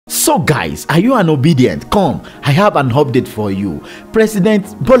So guys, are you an obedient? Come, I have an update for you.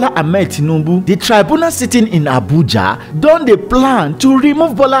 President Bola Ahmed Tinubu, the tribunal sitting in Abuja, don dey plan to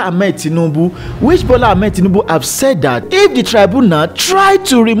remove Bola Ahmed Tinubu, which Bola Ahmed Tinubu have said that if the tribunal try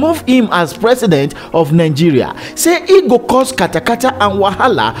to remove him as president of Nigeria, say e go cause katakata and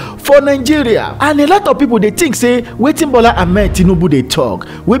wahala for Nigeria. And a lot of people dey think say wetin Bola Ahmed Tinubu dey talk,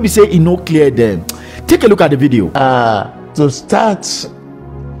 wey be say e no clear dem. Take a look at the video. To start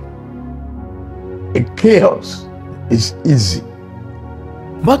a chaos is easy.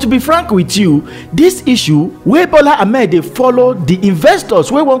 But to be frank with you, this issue wey Bola Ahmed dey follow the investors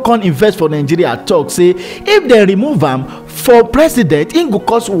wey wan come invest for Nigeria talk say if dem remove am for president, e go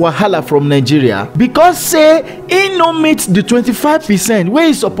cause wahala from Nigeria because say e no meet the 25% wey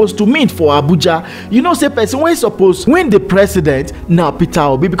e suppose to meet for Abuja. You know say person wey suppose win the president na Peter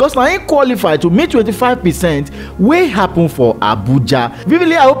Obi, because na him qualify to meet 25% wey happen for Abuja.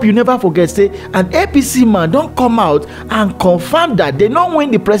 Vividly, I hope you never forget say an APC man don come out and confirm that they no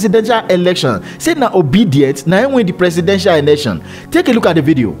win the presidential election. Say na obedient na him win the presidential election. Take a look at the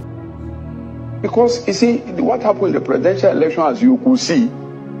video. Because you see, what happened in the presidential election, as you could see,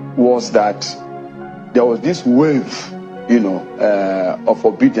 was that there was this wave, of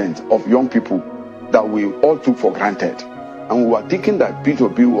obedience of young people that we all took for granted. And we were thinking that Peter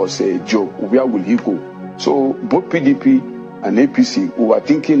Obi was a joke. Where will he go? So both PDP and APC, we were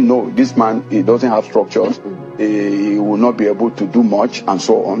thinking, no, this man, he doesn't have structures. He will not be able to do much and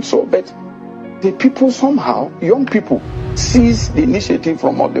so on. So, but the people somehow, young people, seized the initiative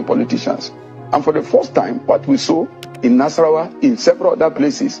from all the politicians. And for the first time, what we saw in Nasarawa, in several other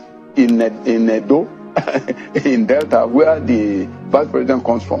places, in Edo, in Delta, where the vice president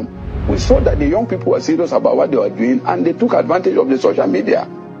comes from, we saw that the young people were serious about what they were doing, and they took advantage of the social media,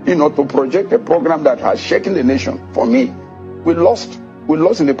 to project a program that has shaken the nation. For me, we lost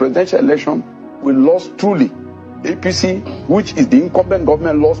in the presidential election. We lost truly. APC, which is the incumbent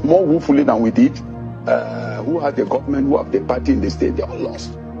government, lost more woefully than we did. Who had the government, who have the party in the state, they all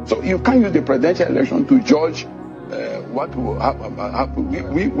lost. So you can't use the presidential election to judge what will happen.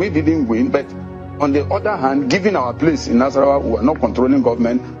 We didn't win, but on the other hand, given our place in Nasarawa, we were not controlling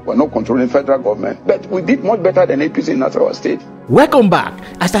government, we were not controlling federal government, but we did much better than APC in Nasarawa state. Welcome back.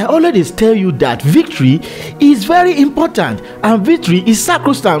 As I always tell you that victory is very important, and victory is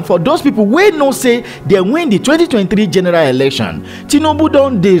sacrosanct for those people wey know say they win the 2023 general election. Tinubu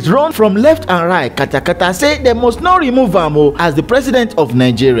don dey run from left and right katakata say they must not remove am as the president of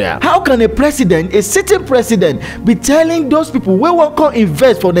Nigeria. How can a sitting president be telling those people wey wan come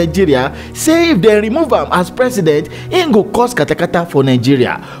invest for Nigeria say if they remove am as president, e go cause katakata for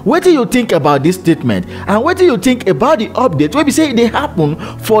Nigeria? Wetin you think about this statement, and wetin you think about the update wey be say they happen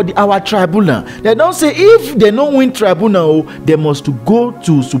for our tribunal? They don't say if they don't win tribunal, they must to go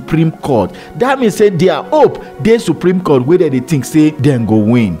to Supreme Court. That means say their hope they Supreme Court whether they think say then go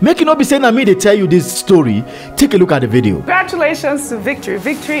win. Make you not be saying me they tell you this story. Take a look at the video. Congratulations to victory.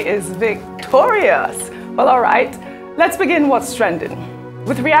 Victory is victorious. Well, all right, let's begin what's trending.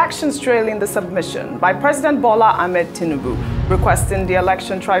 With reactions trailing the submission by President Bola Ahmed Tinubu requesting the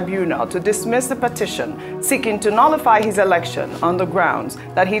Election Tribunal to dismiss the petition seeking to nullify his election on the grounds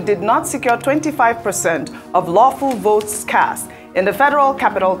that he did not secure 25% of lawful votes cast in the Federal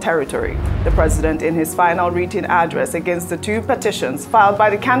Capital Territory. The president, in his final written address against the two petitions filed by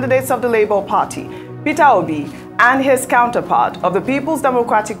the candidates of the Labour Party, Peter Obi, and his counterpart of the People's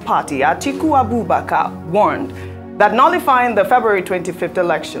Democratic Party, Atiku Abubakar, warned that nullifying the February 25th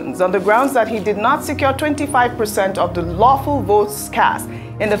elections on the grounds that he did not secure 25% of the lawful votes cast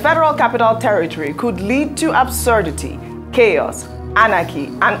in the Federal Capital Territory could lead to absurdity, chaos, anarchy,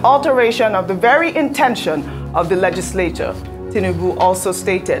 and alteration of the very intention of the legislature. Tinubu also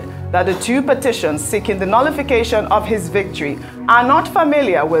stated that the two petitions seeking the nullification of his victory are not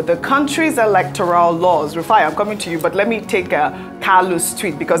familiar with the country's electoral laws. Rufai, I'm coming to you, but let me take Carlos'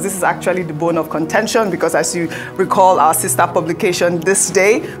 tweet, because this is actually the bone of contention, because as you recall, our sister publication This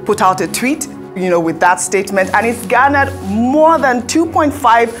Day put out a tweet, with that statement, and it's garnered more than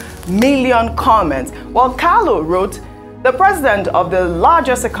 2.5 million comments. Well, Carlo wrote, the president of the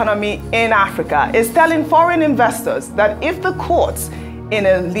largest economy in Africa is telling foreign investors that if the courts, in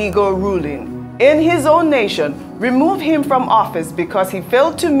a legal ruling in his own nation, remove him from office because he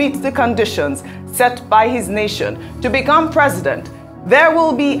failed to meet the conditions set by his nation to become president, there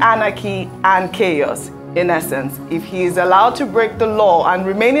will be anarchy and chaos. In essence, if he is allowed to break the law and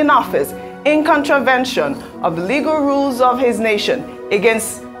remain in office in contravention of the legal rules of his nation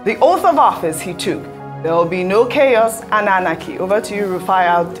against the oath of office he took, There will be no chaos and anarchy. Over to you, Rufai.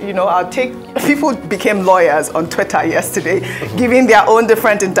 I'll take. People became lawyers on Twitter yesterday, giving their own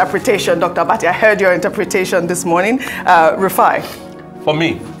different interpretation. Dr. Bati, I heard your interpretation this morning. Rufai. For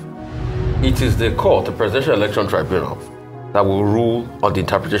me, it is the court, the Presidential Election Tribunal, that will rule on the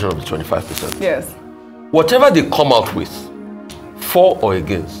interpretation of the 25%. Yes. Whatever they come out with, for or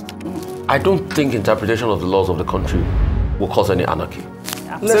against, I don't think interpretation of the laws of the country will cause any anarchy.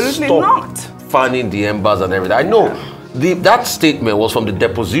 Absolutely not. Fanning the embers and everything. I know that statement was from the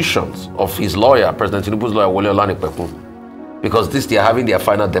depositions of his lawyer, President Tinubu's lawyer, Wole Olanipekun, because they are having their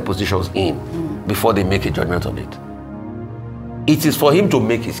final depositions in before they make a judgment on it. It is for him to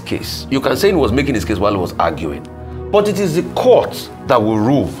make his case. You can say he was making his case while he was arguing, but it is the court that will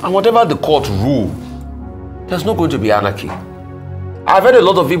rule, and whatever the court rule, there's not going to be anarchy. I've heard a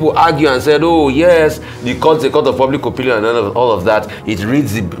lot of people argue and said, oh yes, the court of public opinion and all of that, it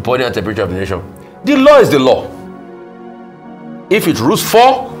reads the body and temperature of the nation. The law is the law. If it rules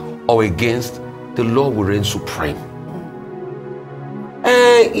for or against, the law will reign supreme.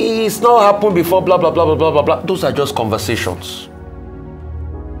 And it's not happened before, blah, blah, blah, blah, blah, blah, blah. Those are just conversations.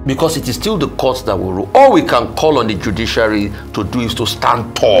 Because it is still the courts that will rule. All we can call on the judiciary to do is to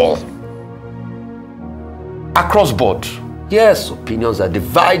stand tall. Across board. Yes, opinions are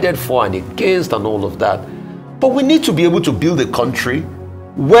divided for and against and all of that. But we need to be able to build a country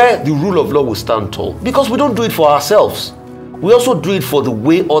where the rule of law will stand tall. Because we don't do it for ourselves. We also do it for the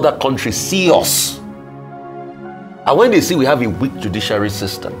way other countries see us. And when they see we have a weak judiciary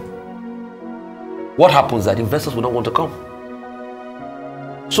system, what happens is that investors will not want to come.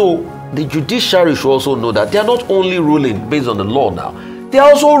 So the judiciary should also know that they are not only ruling based on the law now, they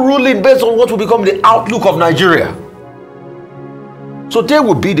are also ruling based on what will become the outlook of Nigeria. So they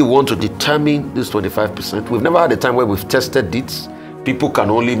will be the one to determine this 25%. We've never had a time where we've tested it. People can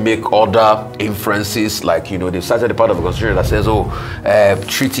only make other inferences, like, they've cited a part of the constitution that says,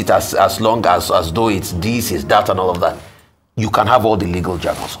 treat it as long as though it's this, it's that, and all of that. You can have all the legal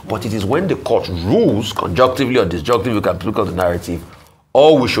jargons. But it is when the court rules, conjunctively or disjunctively, you can look at the narrative.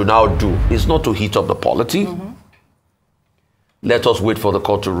 All we should now do is not to heat up the polity. Let us wait for the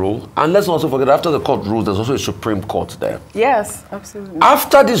court to rule. And let's also forget, after the court rules, there's also a Supreme Court there. Yes, absolutely.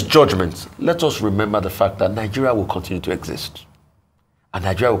 After this judgment, let us remember the fact that Nigeria will continue to exist. And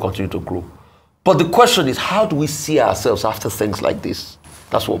Nigeria will continue to grow. But the question is, how do we see ourselves after things like this?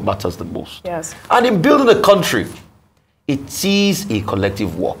 That's what matters the most. Yes. And in building a country, it is a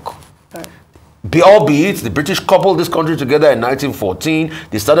collective work. Right. Albeit the British coupled this country together in 1914.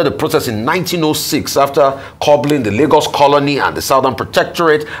 They started the process in 1906 after coupling the Lagos colony and the Southern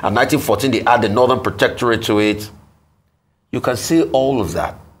Protectorate. And 1914 they add the Northern Protectorate to it. You can say all of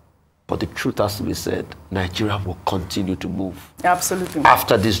that. But the truth has to be said, Nigeria will continue to move. Absolutely.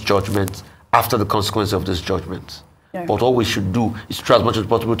 After this judgment, after the consequence of this judgment. Yeah. But all we should do is try as much as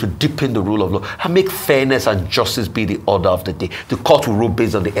possible to deepen the rule of law and make fairness and justice be the order of the day. The court will rule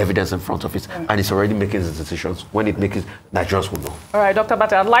based on the evidence in front of it, and it's already making its decisions. When it makes it, Nigerians will know. All right, Dr.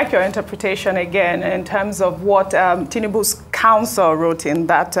 Bata, I'd like your interpretation again in terms of what Tinubu's counsel wrote in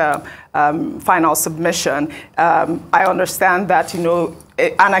that final submission. I understand that,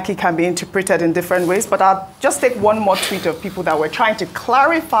 anarchy can be interpreted in different ways, but I'll just take one more tweet of people that were trying to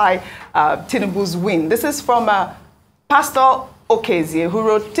clarify Tinubu's win. This is from Pastor Okezie, who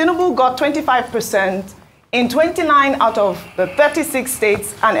wrote, Tinubu got 25% in 29 out of the 36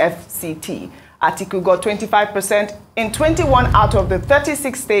 states and FCT. Atiku got 25% in 21 out of the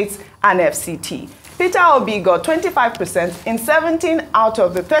 36 states and FCT. Peter Obi got 25% in 17 out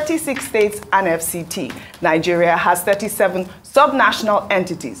of the 36 states and FCT. Nigeria has 37 subnational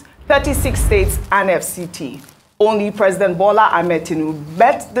entities, 36 states and FCT. Only President Bola Ahmed Tinubu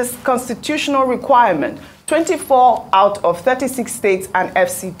met this constitutional requirement, 24 out of 36 states and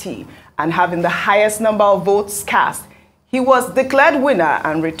FCT, and having the highest number of votes cast. He was declared winner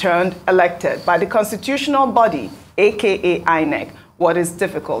and returned elected by the constitutional body, aka INEC. What is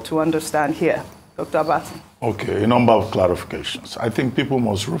difficult to understand here? Dr. Abati. Okay, a number of clarifications. I think people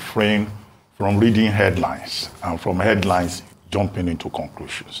must refrain from reading headlines and from headlines jumping into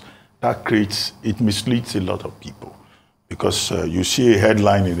conclusions. It misleads a lot of people. Because you see a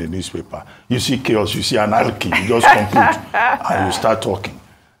headline in the newspaper, you see chaos, you see anarchy, you just conclude and you start talking.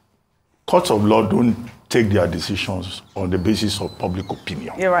 Courts of law don't take their decisions on the basis of public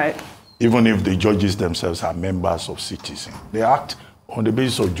opinion. You're right. Even if the judges themselves are members of citizens. They act on the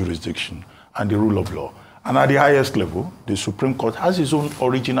basis of jurisdiction and the rule of law. And at the highest level, the Supreme Court has its own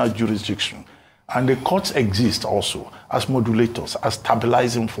original jurisdiction. And the courts exist also as modulators, as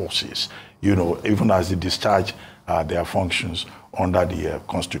stabilizing forces, even as they discharge their functions under the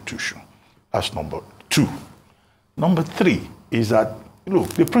Constitution. That's number 2. Number 3 is that, look,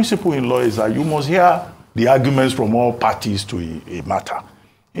 the principle in law is that you must hear the arguments from all parties to a matter.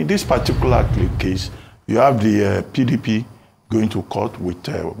 In this particular case, you have the PDP going to court with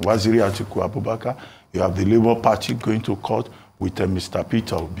Waziri Atiku Abubakar. You have the Labour Party going to court with Mr.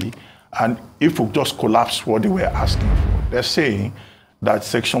 Peter Obi. And if we just collapse what they were asking for, they're saying that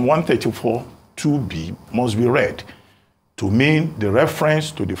Section 134 2B must be read to mean the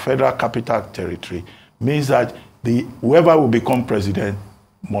reference to the Federal Capital Territory means that whoever will become president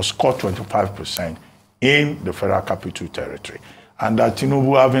must score 25% in the Federal Capital Territory. And that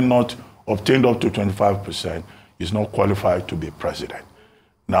Tinubu, having not obtained up to 25%, is not qualified to be president.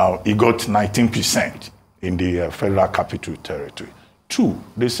 Now, he got 19% in the Federal Capital Territory. 2,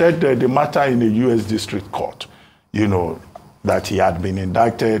 they said that the matter in the U.S. District Court, you know, that he had been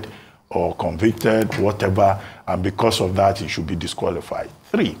indicted or convicted, whatever, and because of that, he should be disqualified.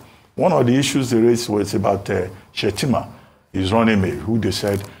 3, one of the issues they raised was about Shetima, his running mate, who they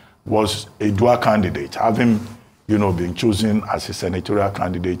said was a dual candidate, having, you know, been chosen as a senatorial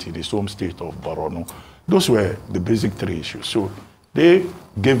candidate in his home state of Borno. Those were the basic 3 issues. So they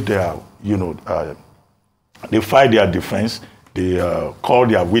gave their, you know, they filed their defense, they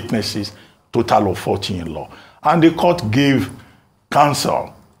called their witnesses, total of 40 in law. And the court gave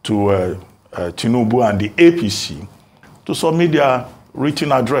counsel to Tinubu and the APC to submit their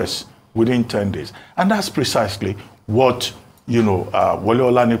written address within 10 days. And that's precisely what, you know,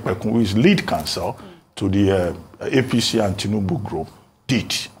 Wole Olanipekun, who is lead counsel to the APC and Tinubu group,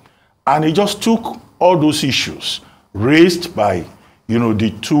 did. And he just took all those issues raised by, you know,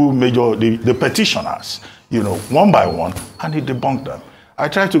 the 2 major, the petitioners, you know, one by one, and he debunked them. I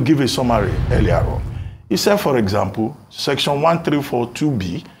tried to give a summary earlier on. He said, for example, Section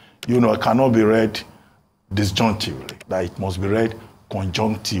 134(2)B, you know, cannot be read disjunctively, that it must be read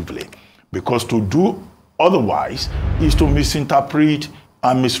conjunctively, because to do otherwise is to misinterpret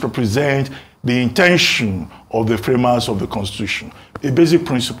and misrepresent the intention of the framers of the Constitution. A basic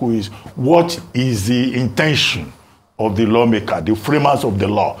principle is, what is the intention of the lawmaker, the framers of the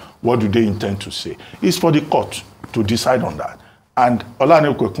law? What do they intend to say? It's for the court to decide on that. And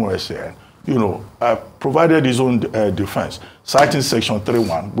Olanipekun said, you know, provided his own defense, citing Section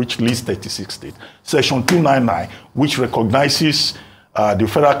 3.1, which lists 36 states, Section 299, which recognizes the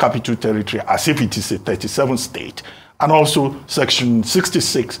Federal Capital Territory as if it is a 37th state, and also Section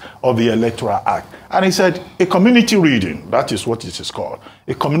 66 of the Electoral Act. And he said a community reading, that is what it is called,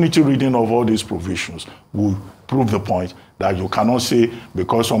 a community reading of all these provisions will prove the point that you cannot say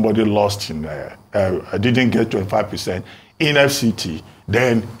because somebody lost in, didn't get 25% in FCT,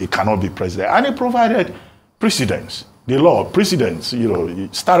 then he cannot be president. And he provided precedents. The law, precedents, you know,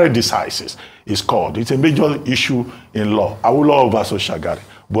 stare decisis is called. It's a major issue in law. Awolowo versus Shagari,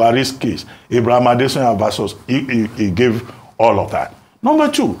 Buhari's case, Abraham Adesanya versus, he gave all of that. Number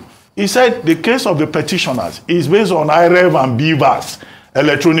 2, he said the case of the petitioners is based on IREV and BVAS,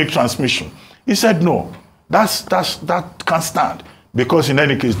 electronic transmission. He said no, that can't stand, because in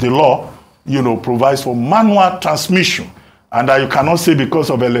any case, the law, you know, provides for manual transmission, and that you cannot say because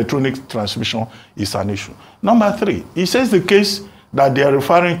of electronic transmission is an issue. Number 3, he says the case that they are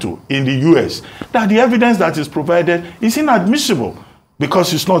referring to in the US, that the evidence that is provided is inadmissible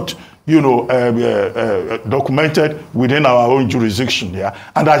because it's not, you know, documented within our own jurisdiction here,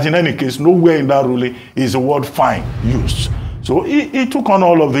 and that in any case, nowhere in that ruling is the word fine used. So he took on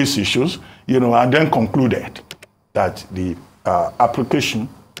all of these issues, you know, and then concluded that the application,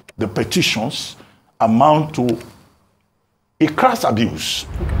 the petitions, amount to a crass abuse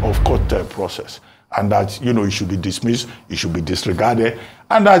of court process, and that, you know, it should be dismissed, it should be disregarded,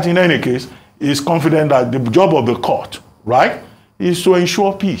 and that in any case, he is confident that the job of the court, right, is to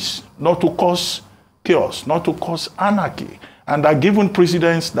ensure peace, not to cause chaos, not to cause anarchy, and that given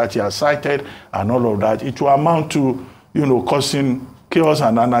precedents that he has cited and all of that, it will amount to, you know, causing chaos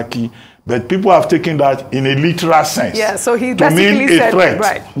and anarchy. But people have taken that in a literal sense. Yeah, so he to mean a threat.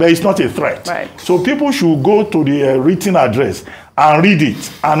 Right. But it's not a threat. Right. So people should go to the written address and read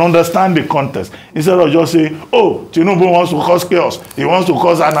it and understand the context, instead of just saying, oh, Tinubu wants to cause chaos, he wants to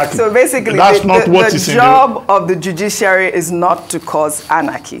cause anarchy. So basically, that's not what is in the job of the judiciary is not to cause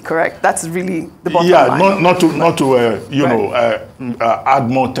anarchy, correct? That's really the bottom line. Yeah, not to you know, add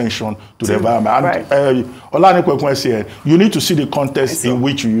more tension to the environment. And Olanipekun said, you need to see the context in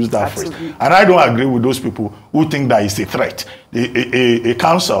which you use that phrase. And I don't agree with those people who think that it's a threat. A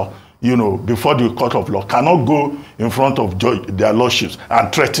council, you know, before the court of law cannot go in front of their lordships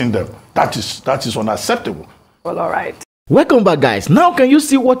and threaten them. That is unacceptable. Well, all right. Welcome back, guys. Now can you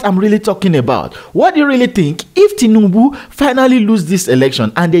see what I'm really talking about? What do you really think if Tinubu finally lose this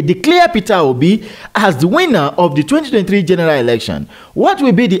election and they declare Peter Obi as the winner of the 2023 general election? What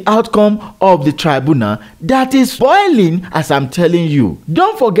will be the outcome of the tribunal that is boiling, as I'm telling you?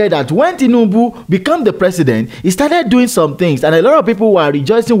 Don't forget that when Tinubu became the president, he started doing some things and a lot of people were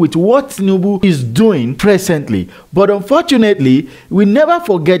rejoicing with what Tinubu is doing presently. But unfortunately, we never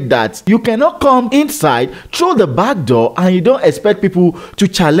forget that you cannot come inside through the back door and you don't expect people to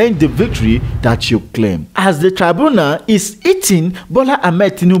challenge the victory that you claim. As the tribunal is eating Bola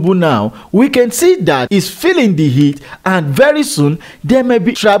Ahmed Tinubu now, we can see that he's feeling the heat, and very soon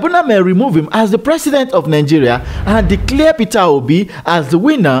tribunal may remove him as the president of Nigeria and declare Peter Obi as the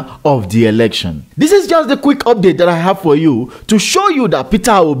winner of the election. This is just the quick update that I have for you to show you that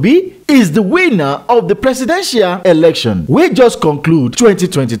Peter Obi is the winner of the presidential election we just conclude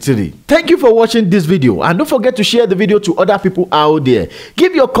 2023. Thank you for watching this video, and don't forget to share the video to other people out there.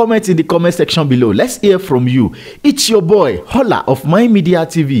 Give your comments in the comment section below. Let's hear from you. It's your boy Holla of MaiMedia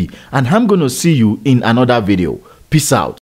TV, and I'm gonna see you in another video. Peace out.